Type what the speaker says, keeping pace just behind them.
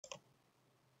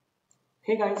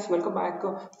Hey guys, welcome back.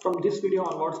 From this video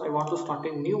onwards, I want to start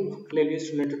a new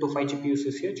playlist related to 5G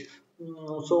PUCCH.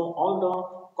 So all the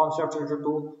concepts related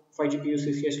to 5G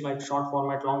PUCCH like short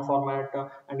format, long format,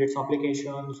 and its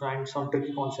applications and some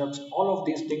tricky concepts, all of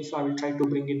these things I will try to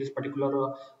bring in this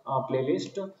particular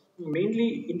playlist.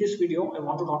 Mainly in this video, I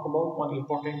want to talk about one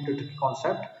important tricky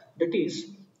concept, that is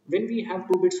when we have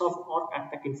two bits of OR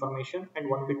attack information and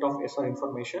one bit of SR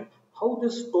information, how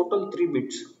this total three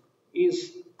bits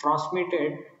is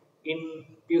transmitted in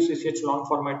PUCCH long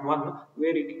format 1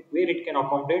 where it can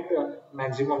accommodate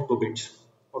maximum 2 bits.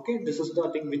 Okay, this is the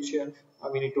thing which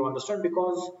we need to understand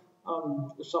because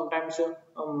sometimes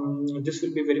this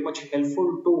will be very much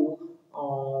helpful to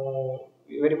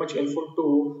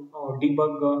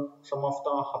debug some of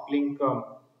the uplink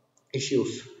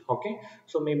issues. Okay,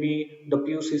 so maybe the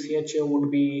PUCCH would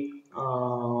be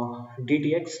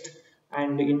DTXed,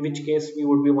 and in which case we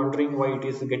would be wondering why it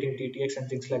is getting DTX and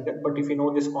things like that. But if you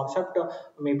know this concept,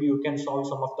 maybe you can solve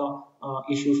some of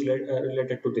the issues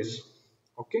related to this.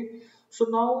 Okay, so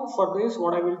now for this,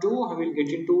 what I will do, I will get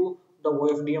into the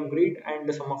OFDM grid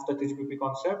and some of the 3GPP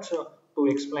concepts to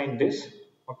explain this.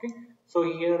 Okay, so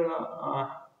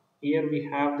here we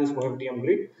have this OFDM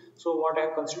grid. So what I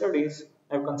have considered is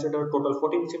I have considered total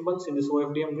 14 symbols in this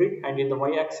OFDM grid, and in the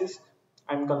y-axis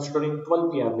I'm considering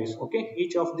 12 PRBs. Okay,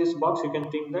 each of this box you can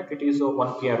think that it is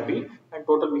one PRB, and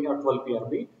total we have 12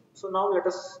 PRB. So now let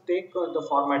us take the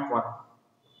format one.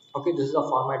 Okay, this is the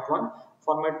format one.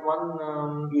 Format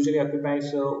one usually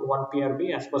occupies one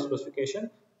PRB as per specification,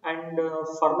 and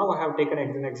for now I have taken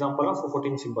an example of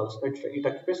 14 symbols. It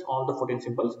occupies all the 14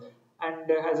 symbols, and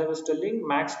as I was telling,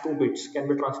 max 2 bits can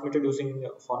be transmitted using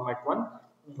format one.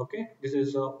 Okay, this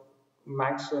is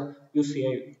max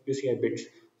UCI bits.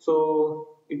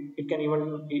 So it can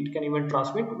even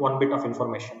transmit 1 bit of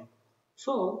information.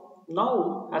 So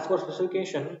now, as per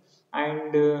specification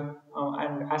and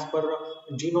as per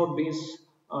GNodeB's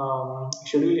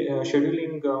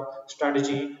scheduling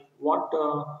strategy, what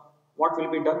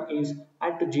will be done is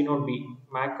at GNodeB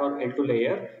MAC or L2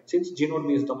 layer. Since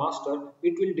GNodeB is the master,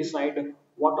 it will decide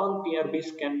what all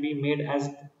PRBs can be made as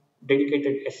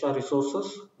dedicated SR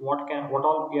resources, what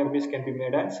all PRBs can be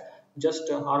made as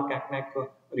just ARC-ACNAC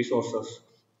resources.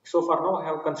 So for now, I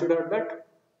have considered that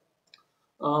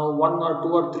one or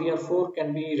two or three or four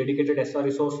can be dedicated SR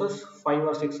resources, five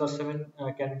or six or seven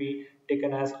can be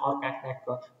taken as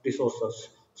ARC-ACNAC resources.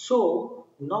 So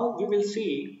now we will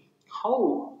see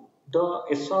how the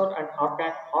SR and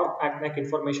ARC-ACNAC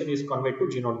information is conveyed to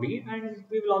GNodeB, and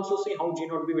we will also see how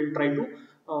GNodeB will try to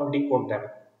decode them.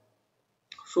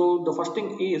 So the first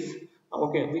thing is,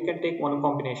 okay, we can take one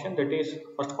combination, that is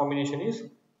first combination is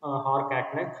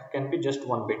ARC-ACNAC can be just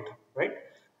one bit, right?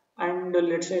 And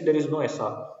let's say there is no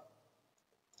SR.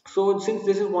 So since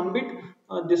this is one bit,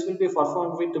 this will be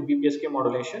performed with the BPSK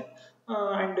modulation,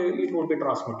 and it will be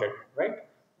transmitted, right?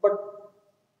 But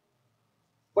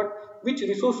which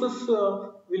resources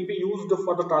will be used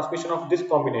for the transmission of this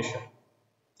combination?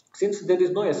 Since there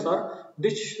is no SR,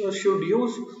 this should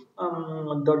use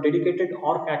the dedicated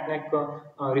or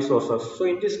CACNAC resources. So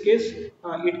in this case,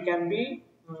 it can be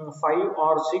 5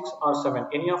 or 6 or 7.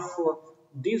 Any of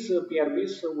these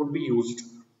PRBs would be used.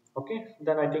 Okay,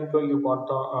 then I think you got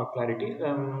the clarity.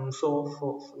 So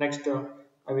for next,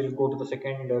 I will go to the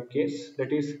second case,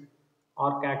 that is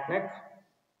ARC-ACNAC.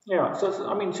 Yeah, so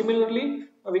I mean similarly,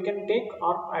 we can take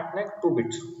ARC-ACNAC 2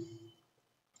 bits.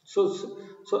 So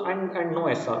no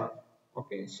SR.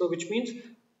 Okay, so which means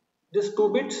this 2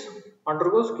 bits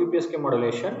undergoes QPSK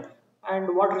modulation, and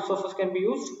what resources can be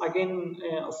used? Again,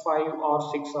 5 or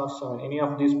 6 or 7, any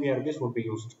of these PRBs would be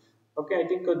used. Okay, I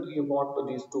think you got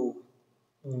these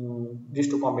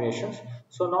two combinations.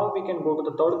 So now we can go to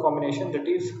the third combination, that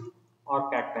is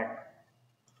ARC-ACNAC.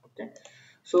 Okay,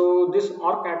 so this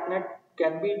ARC-ACNAC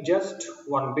can be just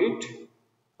one bit.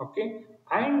 Okay,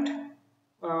 and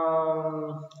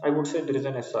I would say there is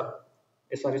an SR.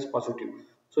 SR is positive.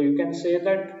 So you can say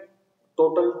that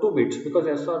total 2 bits, because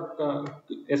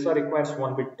SR requires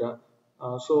 1 bit.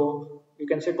 So you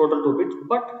can say total 2 bits,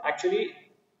 but actually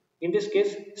in this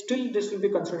case still this will be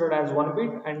considered as 1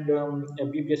 bit, and a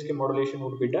BPSK modulation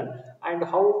would be done. And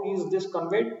how is this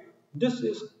conveyed? This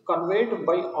is conveyed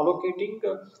by allocating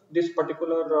this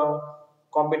particular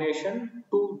combination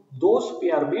to those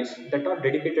PRBs that are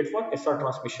dedicated for SR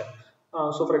transmission.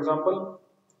 So for example,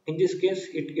 in this case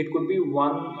it could be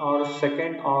one or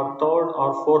second or third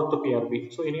or fourth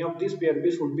PRB. So any of these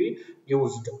PRBs would be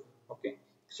used. Okay,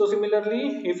 so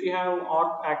similarly, if you have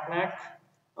ARC-ACNAC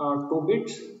 2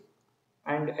 bits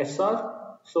and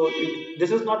SR, so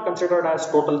this is not considered as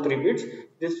total 3 bits.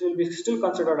 this will be still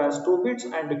considered as 2 bits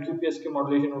and the QPSK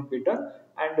modulation would be done,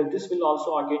 and this will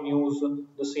also again use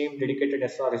the same dedicated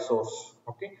SR resource.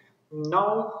 Okay,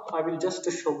 now I will just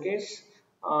showcase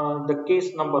the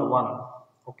case number 1.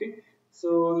 Okay,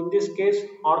 so in this case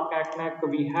arc ACNAC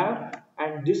we have,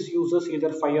 and this uses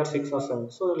either 5 or 6 or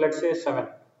 7, so let's say 7.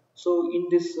 So in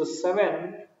this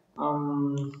 7,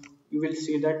 you will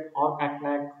see that all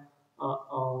ACNAC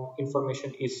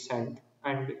information is sent,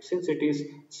 and since it is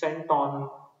sent on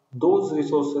those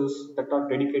resources that are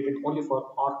dedicated only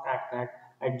for ARC ACNAC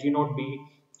at G node B,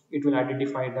 it will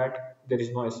identify that there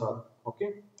is no SR. Okay,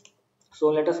 so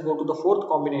let us go to the fourth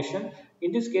combination.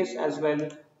 In this case as well,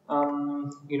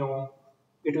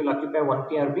 it will occupy 1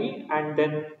 PRB, and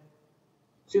then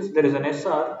since there is an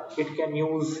SR, it can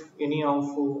use any of,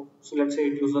 so let's say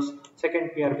it uses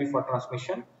second PRB for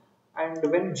transmission. And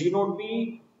when G node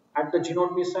B, at the G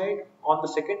node B side, on the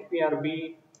second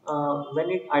PRB, when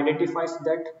it identifies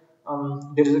that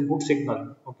there is a good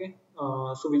signal, okay,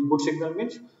 so with good signal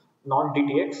means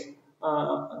non-DTX,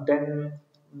 then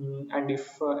and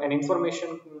if an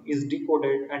information is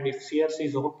decoded and if CRC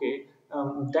is okay,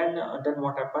 then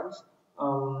what happens?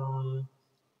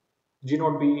 G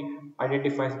node B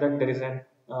identifies that there is an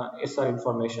SR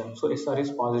information. So SR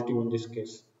is positive in this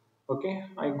case. Okay,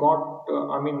 I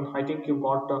think you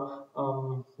got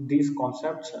these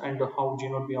concepts and how G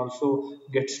node B also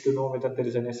gets to know whether there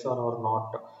is an SR or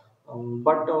not.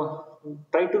 But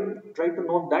try to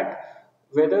note that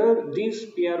whether these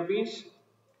PRBs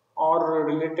or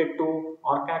related to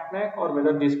ARC-ACNAC, or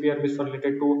whether this PRB is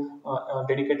related to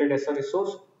dedicated SR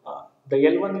resource, the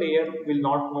L1 layer will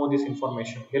not know this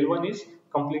information. L1 is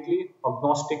completely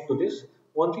agnostic to this.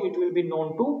 Only it will be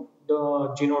known to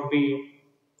the G node B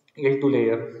L2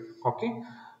 layer. Okay.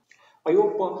 I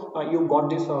hope you got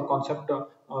this concept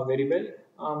very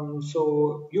well.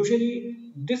 So usually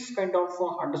this kind of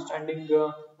understanding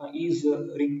is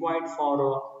required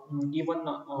for even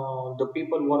the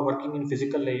people who are working in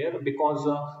physical layer, because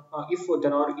if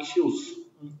there are issues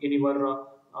in your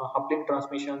uplink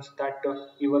transmissions that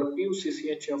your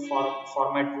PUCCH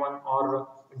format 1 or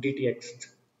DTX.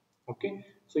 Okay,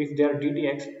 so if they are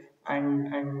DTX,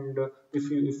 and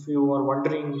if you are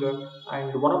wondering,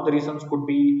 and one of the reasons could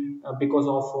be because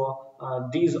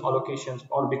of these allocations,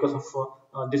 or because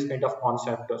of this kind of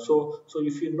concept. So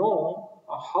if you know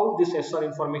how this SR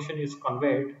information is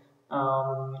conveyed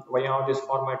via this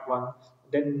format 1,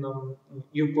 then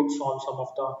you could solve some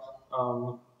of the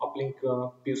uplink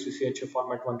PUCCH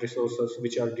format 1 resources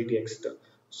which are DTX.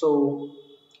 So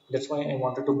that's why I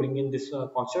wanted to bring in this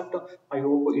concept. I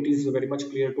hope it is very much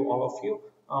clear to all of you.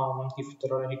 If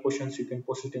there are any questions, you can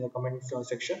post it in the comment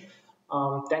section.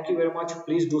 Thank you very much.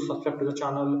 Please do subscribe to the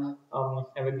channel.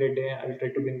 Have a great day. I will try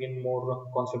to bring in more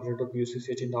concepts related to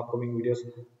UCCH in the upcoming videos.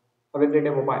 Have a great day.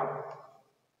 Bye bye.